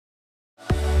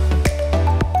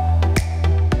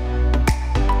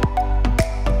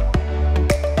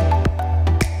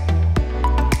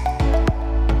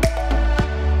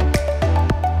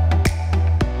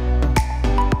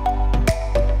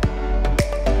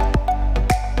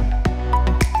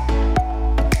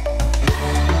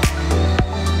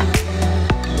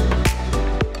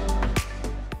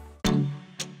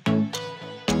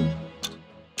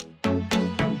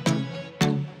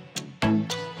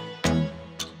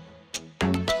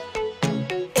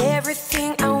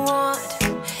Everything I want,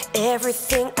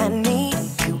 everything I need,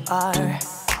 you are.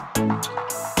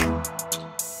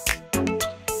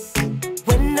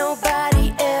 When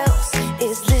nobody else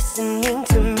is listening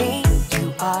to me,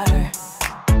 you are.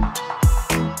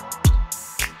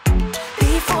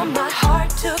 Before my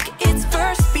heart took its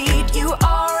first beat, you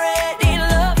already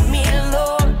loved me,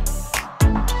 Lord.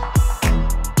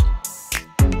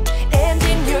 And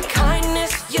in your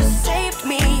kindness, you saved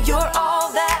me. You're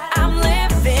all that I'm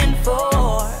living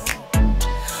for.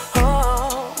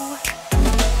 Oh,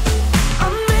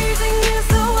 amazing is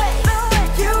the way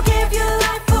you give your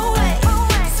life away,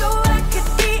 so I could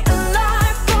be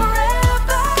alive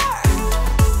forever.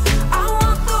 I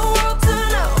want the world to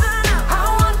know, I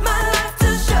want my life to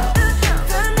show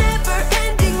the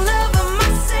never-ending love of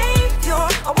my Savior.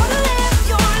 I wanna live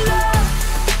your love,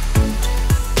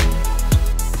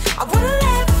 I wanna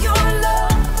live your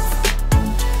love.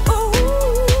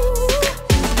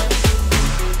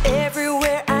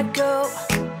 Everywhere I go,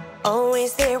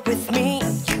 always there with me,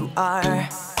 you are.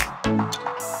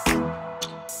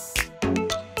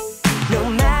 No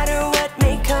matter what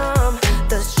may come,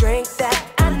 the strength that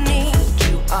I need,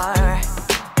 you are.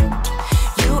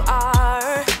 You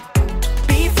are.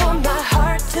 Before my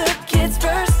heart took its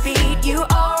first beat, you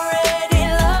already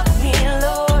loved me,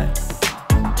 Lord.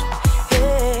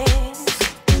 Yes.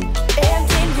 And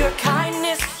in your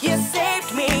kindness, you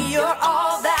saved me. You're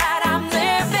all that I'm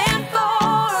living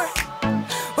for.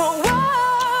 Oh, whoa.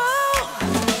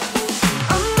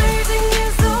 Amazing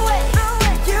is the way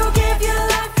you give your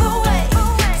life away,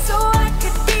 so I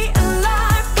could be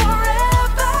alive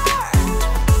forever.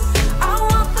 I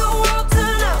want the world to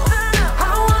know,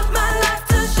 I want my life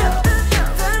to show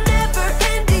the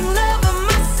never-ending love of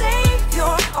my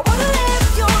Savior. I wanna live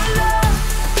your love,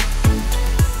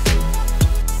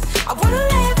 I wanna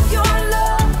live your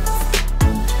love.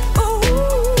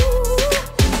 Ooh,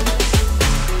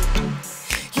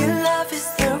 your love is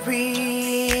the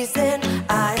reason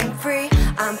I'm free,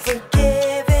 I'm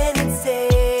forgiven and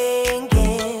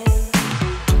singing.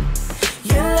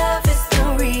 Your love is the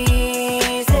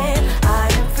reason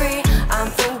I'm free, I'm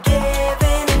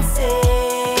forgiven and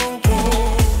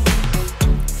singing.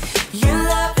 Your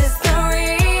love is the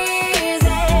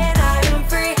reason I'm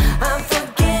free, I'm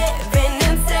forgiven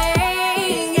and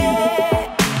singing.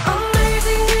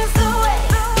 Amazing is the way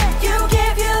you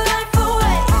give your life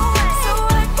away, so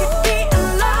I could be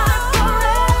alive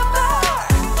forever.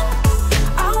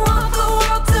 I want the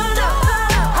world to know,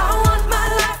 I want my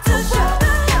life to show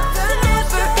the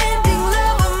never-ending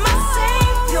love of my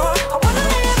Savior. I wanna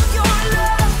live your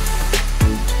love,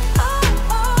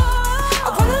 I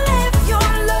wanna live your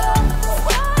love, I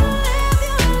wanna live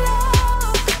your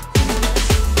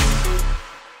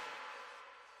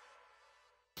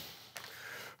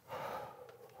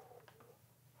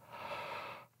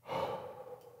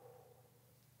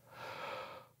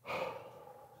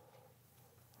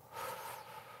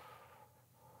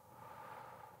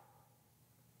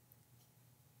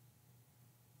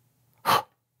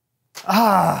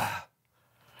Ah.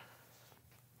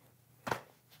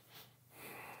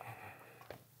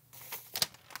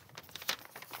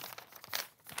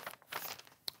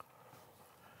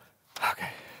 Okay.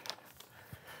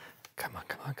 Come on,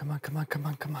 come on, come on, come on, come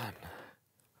on, come on.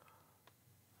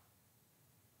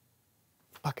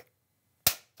 Bucket.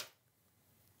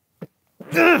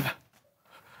 Ugh.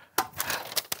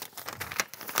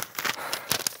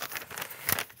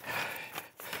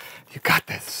 You got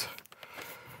this.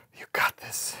 You got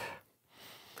this.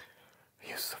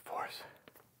 Use the force.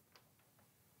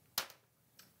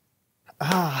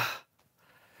 Ah.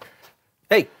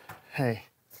 Hey, Hey.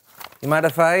 you mind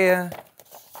if I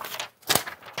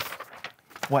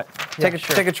What? take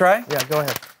a try? Yeah, go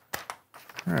ahead.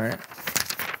 All right.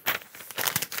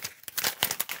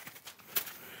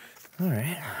 All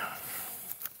right.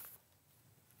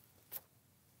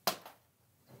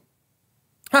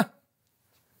 Huh.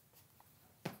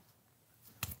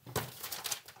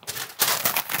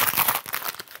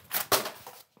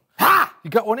 Ha! You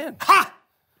got one in. Ha!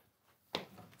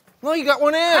 No, you got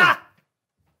one in. Ha!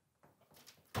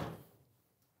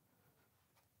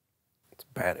 It's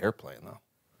a bad airplane, though.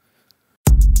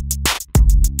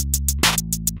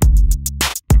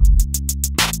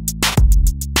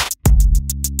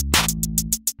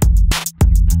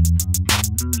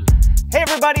 Hey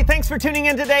everybody, thanks for tuning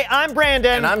in today. I'm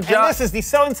Brandon. And I'm Josh. And this is the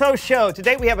So and So Show.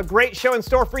 Today we have a great show in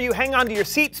store for you. Hang on to your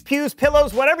seats, pews,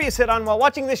 pillows, whatever you sit on while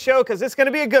watching this show, because it's going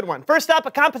to be a good one. First up,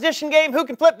 a competition game. Who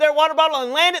can flip their water bottle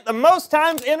and land it the most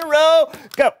times in a row?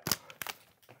 Go.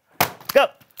 Go.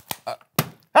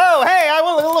 Oh, hey,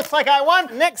 it looks like I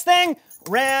won. Next thing,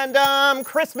 Random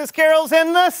Christmas carols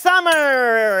in the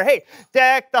summer. Hey,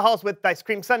 deck the halls with ice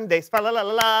cream sundaes. Fa la la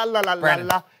la la la la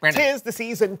la. Tis the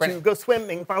season to go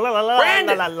swimming. Fa la la la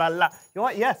la la la la. You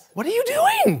what? Yes. What are you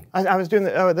doing? I was doing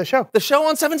the show. The show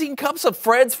on 17 Cups of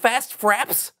Fred's Fast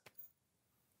Fraps?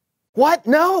 What?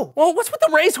 No. Well, what's with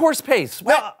the racehorse pace?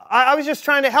 Well, I was just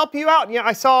trying to help you out. You know,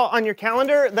 I saw on your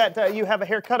calendar that you have a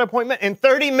haircut appointment in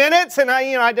 30 minutes, and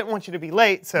I didn't want you to be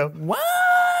late, so. What?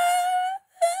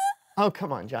 Oh,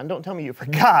 come on, John. Don't tell me you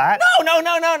forgot. No,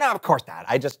 of course not.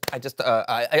 I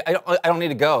don't need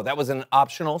to go. That was an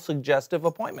optional suggestive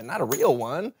appointment, not a real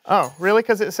one. Oh, really?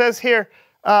 Because it says here,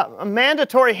 a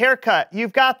mandatory haircut.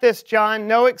 You've got this, John.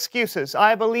 No excuses.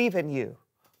 I believe in you.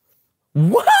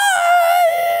 What?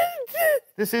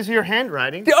 This is your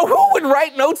handwriting. Who would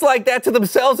write notes like that to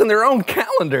themselves in their own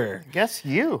calendar? Guess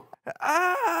you.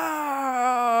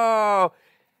 Oh.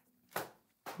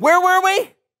 Where were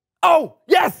we? Oh,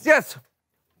 yes.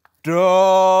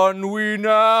 Don we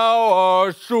now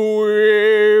our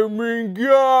swimming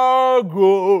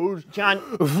goggles. John,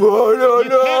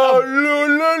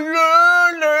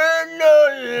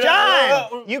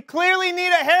 John, you clearly need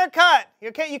a haircut.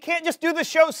 You can't just do the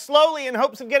show slowly in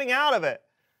hopes of getting out of it.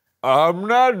 I'm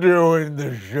not doing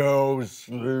the show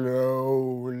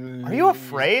slowly. Are you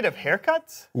afraid of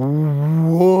haircuts?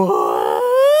 What?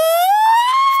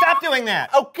 Stop doing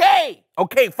that. Okay,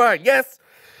 fine, yes.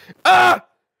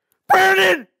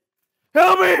 Brandon,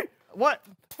 help me. What?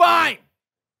 Fine.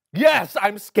 Yes,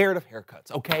 I'm scared of haircuts,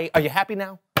 okay? Are you happy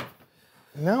now?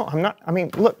 No, I'm not. I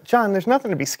mean, look, John, there's nothing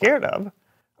to be scared of. I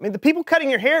mean, the people cutting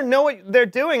your hair know what they're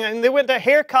doing, and they went to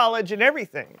hair college and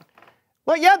everything.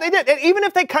 Well, yeah, they did. And even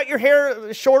if they cut your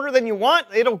hair shorter than you want,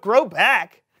 it'll grow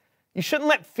back. You shouldn't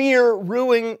let fear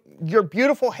ruin your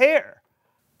beautiful hair.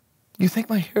 You think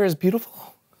my hair is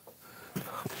beautiful?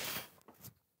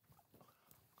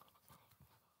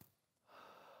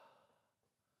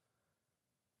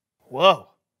 Whoa.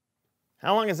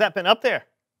 How long has that been up there?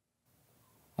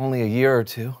 Only a year or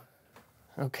two.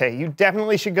 Okay, you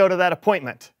definitely should go to that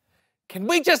appointment. Can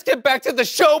we just get back to the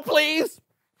show, please?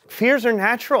 Fears are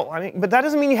natural. I mean, but that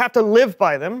doesn't mean you have to live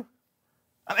by them.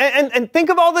 And think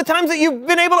of all the times that you've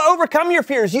been able to overcome your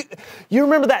fears. You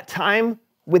remember that time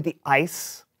with the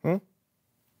ice?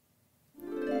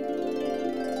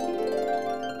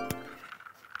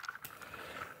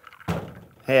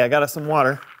 Hey, I got us some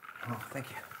water. Oh, thank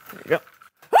you. There you go.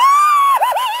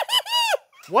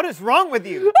 What is wrong with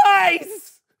you?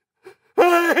 Ice!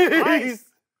 Ice.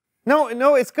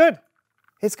 No, it's good.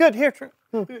 It's good. Here, try.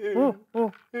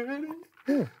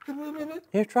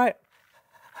 Here, try it.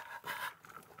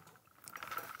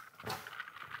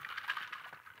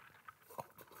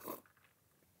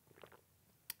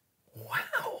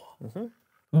 Wow.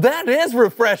 That is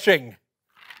refreshing.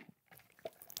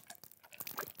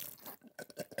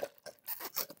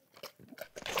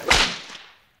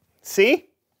 See?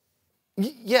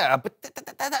 Yeah, but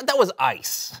that was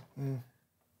ice.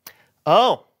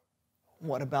 Oh,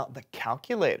 what about the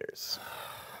calculators?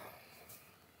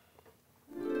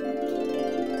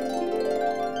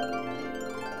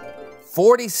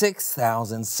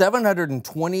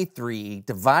 $46,723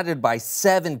 divided by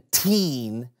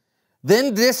 17,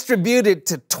 then distributed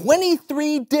to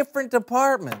 23 different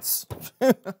departments.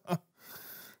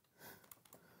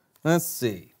 Let's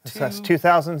see. That's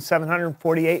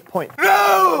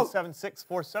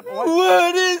 2,748.7647.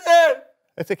 What is that?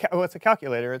 It's a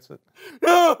calculator. It's a,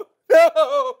 No.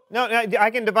 no, I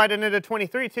can divide it into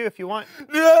 23 too if you want.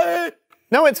 No.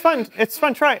 No, it's fun. It's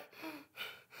fun. Try it.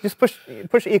 Just push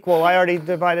equal. I already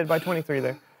divided by 23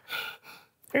 there.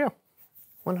 Here you go.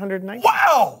 190.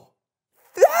 Wow!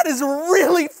 That is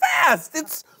really fast.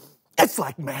 It's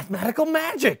like mathematical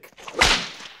magic.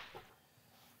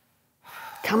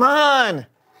 Come on.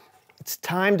 It's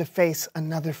time to face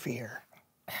another fear.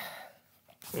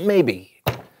 Maybe.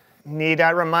 Need I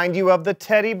remind you of the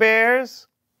teddy bears?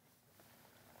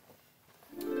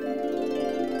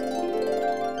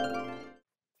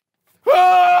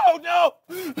 Oh, no!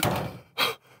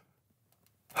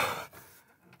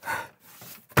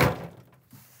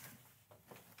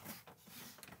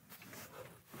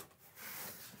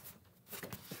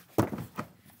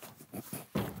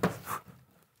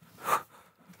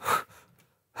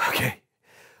 Okay,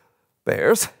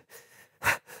 bears,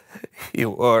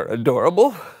 you are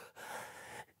adorable,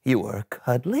 you are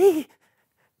cuddly,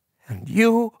 and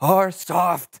you are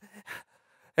soft,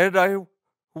 and I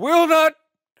will not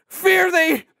fear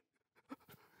thee.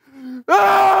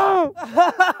 Oh!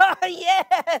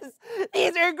 Yes,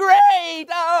 these are great. Oh,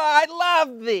 I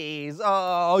love these.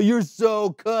 Oh, you're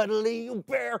so cuddly, you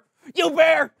bear. You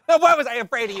bear. Why was I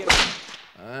afraid of you?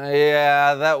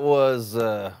 Yeah, that was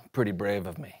pretty brave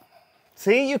of me.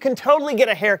 See, you can totally get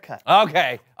a haircut.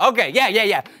 Okay,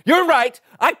 yeah. You're right.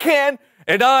 I can,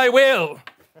 and I will.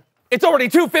 It's already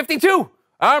 2:52.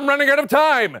 I'm running out of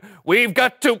time. We've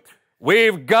got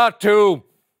to.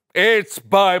 It's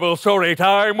Bible story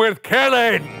time with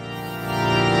Kellen.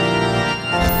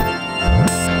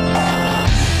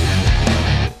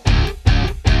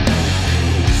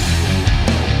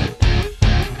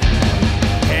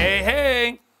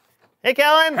 Hey,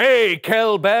 Kellen. Hey,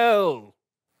 Kel Bell.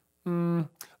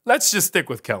 Let's just stick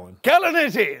with Kellen. Kellen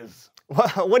it is.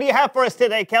 What do you have for us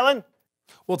today, Kellen?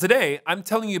 Well, today I'm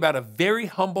telling you about a very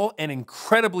humble and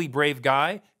incredibly brave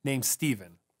guy named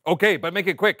Stephen. Okay, but make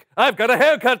it quick. I've got a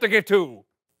haircut to get to.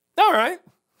 All right.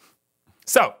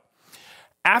 So,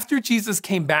 after Jesus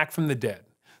came back from the dead,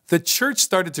 the church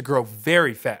started to grow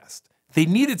very fast. They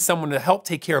needed someone to help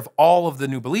take care of all of the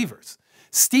new believers.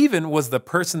 Stephen was the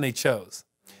person they chose.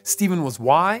 Stephen was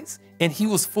wise, and he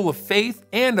was full of faith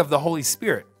and of the Holy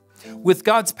Spirit. With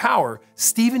God's power,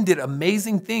 Stephen did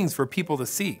amazing things for people to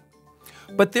see.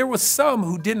 But there were some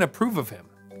who didn't approve of him.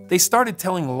 They started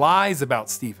telling lies about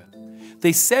Stephen.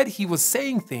 They said he was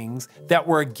saying things that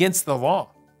were against the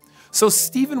law. So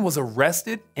Stephen was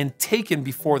arrested and taken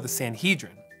before the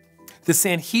Sanhedrin. The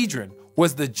Sanhedrin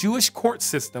was the Jewish court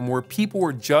system where people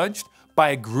were judged by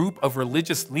a group of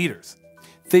religious leaders.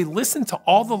 They listened to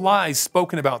all the lies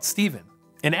spoken about Stephen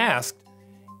and asked,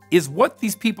 "Is what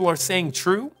these people are saying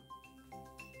true?"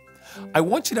 I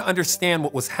want you to understand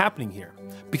what was happening here,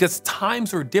 because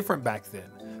times were different back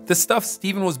then. The stuff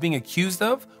Stephen was being accused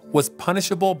of was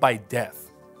punishable by death.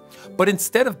 But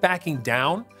instead of backing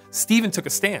down, Stephen took a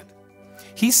stand.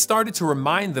 He started to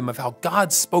remind them of how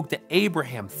God spoke to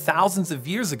Abraham thousands of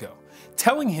years ago,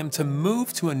 telling him to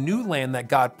move to a new land that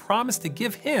God promised to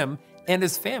give him and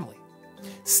his family.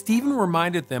 Stephen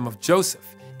reminded them of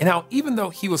Joseph and how even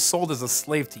though he was sold as a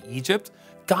slave to Egypt,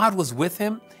 God was with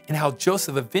him, and how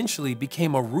Joseph eventually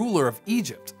became a ruler of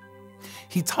Egypt.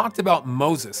 He talked about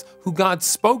Moses, who God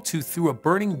spoke to through a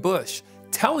burning bush,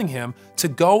 telling him to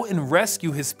go and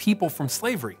rescue his people from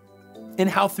slavery, and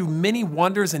how through many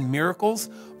wonders and miracles,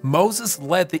 Moses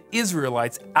led the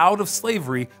Israelites out of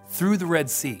slavery through the Red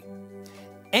Sea.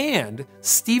 And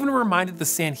Stephen reminded the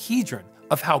Sanhedrin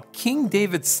of how King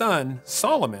David's son,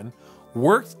 Solomon,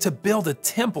 worked to build a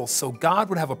temple so God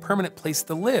would have a permanent place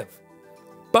to live.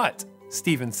 But,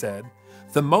 Stephen said,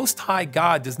 the Most High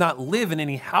God does not live in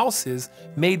any houses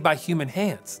made by human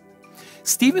hands.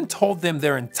 Stephen told them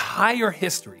their entire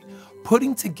history,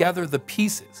 putting together the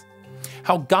pieces,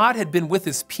 how God had been with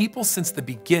his people since the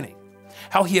beginning,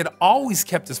 how he had always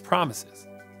kept his promises.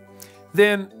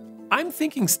 Then, I'm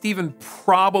thinking Stephen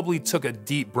probably took a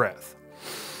deep breath,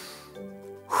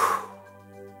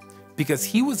 because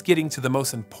he was getting to the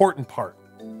most important part.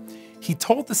 He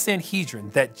told the Sanhedrin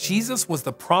that Jesus was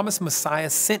the promised Messiah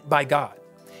sent by God,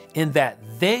 and that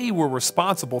they were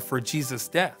responsible for Jesus'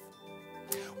 death.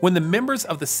 When the members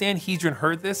of the Sanhedrin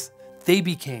heard this, they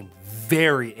became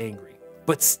very angry.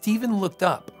 But Stephen looked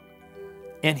up,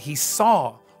 and he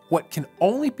saw what can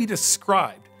only be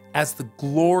described as the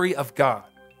glory of God.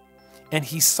 And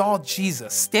he saw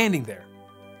Jesus standing there.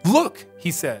 "Look,"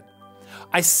 he said,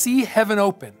 "I see heaven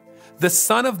open. The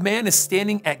Son of Man is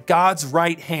standing at God's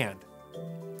right hand."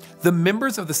 The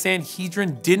members of the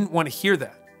Sanhedrin didn't want to hear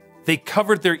that. They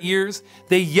covered their ears.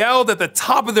 They yelled at the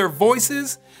top of their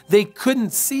voices. They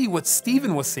couldn't see what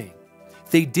Stephen was seeing.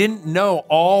 They didn't know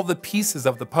all the pieces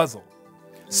of the puzzle.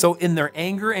 So in their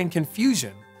anger and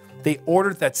confusion, they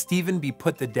ordered that Stephen be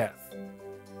put to death.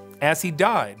 As he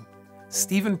died,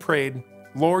 Stephen prayed,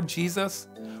 "Lord Jesus,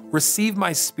 receive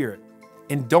my spirit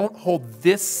and don't hold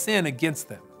this sin against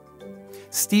them."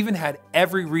 Stephen had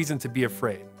every reason to be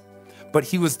afraid, but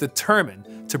he was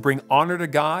determined to bring honor to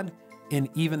God in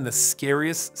even the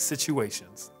scariest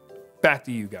situations. Back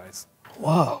to you guys.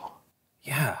 Whoa.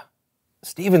 Yeah.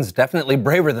 Stephen's definitely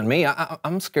braver than me.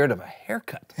 I'm scared of a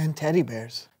haircut. And teddy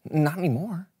bears. Not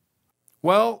anymore.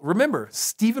 Well, remember,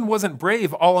 Stephen wasn't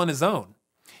brave all on his own.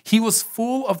 He was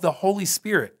full of the Holy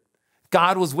Spirit.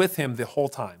 God was with him the whole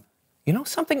time. You know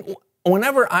something?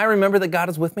 Whenever I remember that God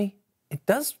is with me, it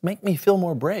does make me feel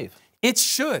more brave. It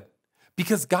should,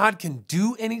 because God can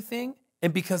do anything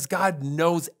and because God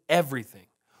knows everything.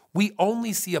 We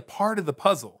only see a part of the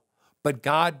puzzle, but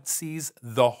God sees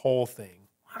the whole thing.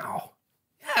 Wow.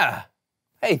 Yeah.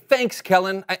 Hey, thanks,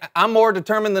 Kellen. I'm more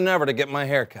determined than ever to get my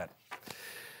hair cut. You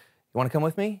want to come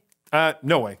with me?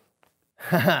 No way.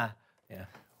 Yeah.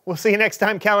 We'll see you next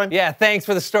time, Kellen. Yeah, thanks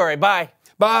for the story. Bye.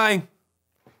 Bye.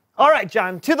 All right,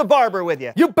 John, to the barber with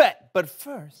you. You bet. but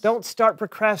first... Don't start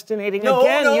procrastinating No,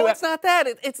 again. no, it's not that.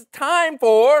 It's time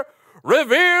for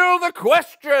Reveal the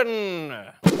Question.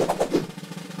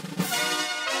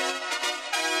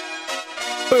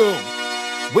 Boom.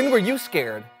 When were you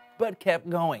scared but kept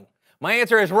going? My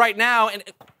answer is right now, and...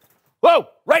 Whoa,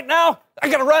 right now, I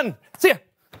gotta run. See ya.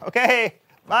 Okay,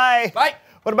 bye. Bye.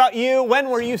 What about you? When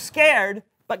were you scared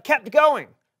but kept going?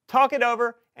 Talk it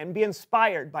over and be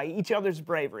inspired by each other's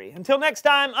bravery. Until next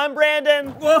time, I'm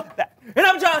Brandon. Whoa. And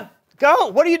I'm John. Go.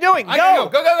 What are you doing? I gotta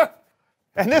go. Go.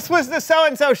 And this was the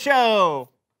So-and-So Show.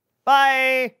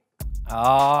 Bye.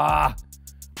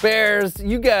 Bears,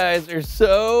 you guys are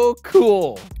so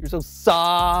cool. You're so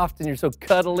soft and you're so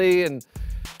cuddly, and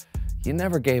you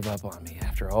never gave up on me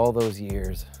after all those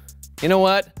years. You know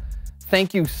what?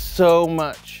 Thank you so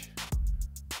much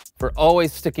for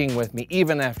always sticking with me,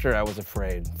 even after I was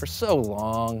afraid for so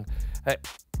long.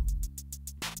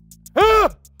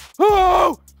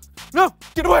 Oh! No!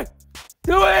 Get away!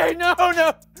 Get away! No!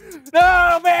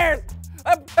 No, bears!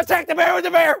 Attack the bear with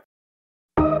the bear!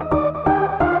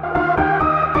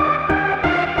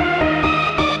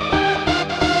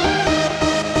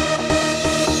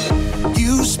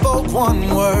 You spoke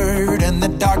one word and the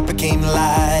dark became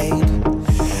light.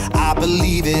 I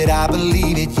believe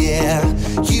it, yeah.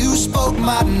 You spoke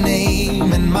my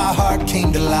name and my heart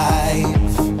came to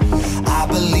life. I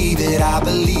believe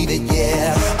it,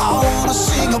 yeah. I wanna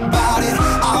sing about it,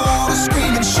 I wanna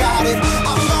scream and shout it.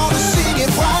 I'm gonna sing it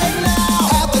right now.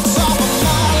 At the top of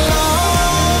my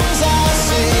lungs I'll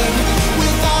sing.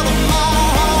 With all of my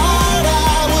heart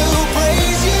I will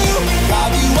praise you.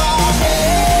 God, you are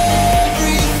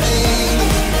everything.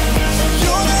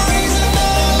 You're the reason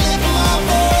that I lift my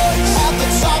voice. At the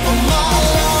top of my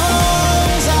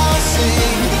lungs I'll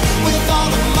sing. With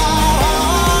all of my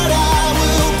heart I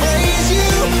will praise you.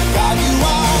 God, you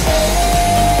are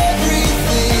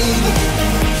everything.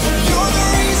 You're the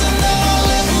reason that I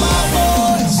lift my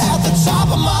voice. At the top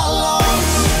of my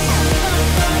lungs.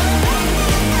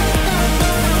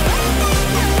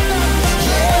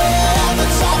 Yeah, at the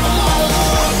top of my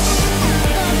lungs.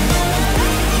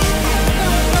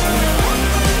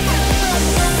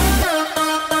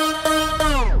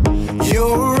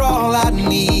 You're all I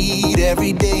need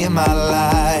every day in my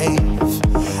life.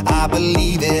 I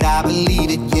believe it,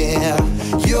 yeah.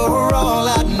 You're all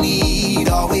I need,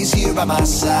 always here by my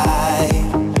side.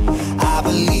 I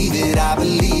believe it,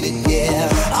 yeah.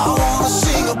 I wanna see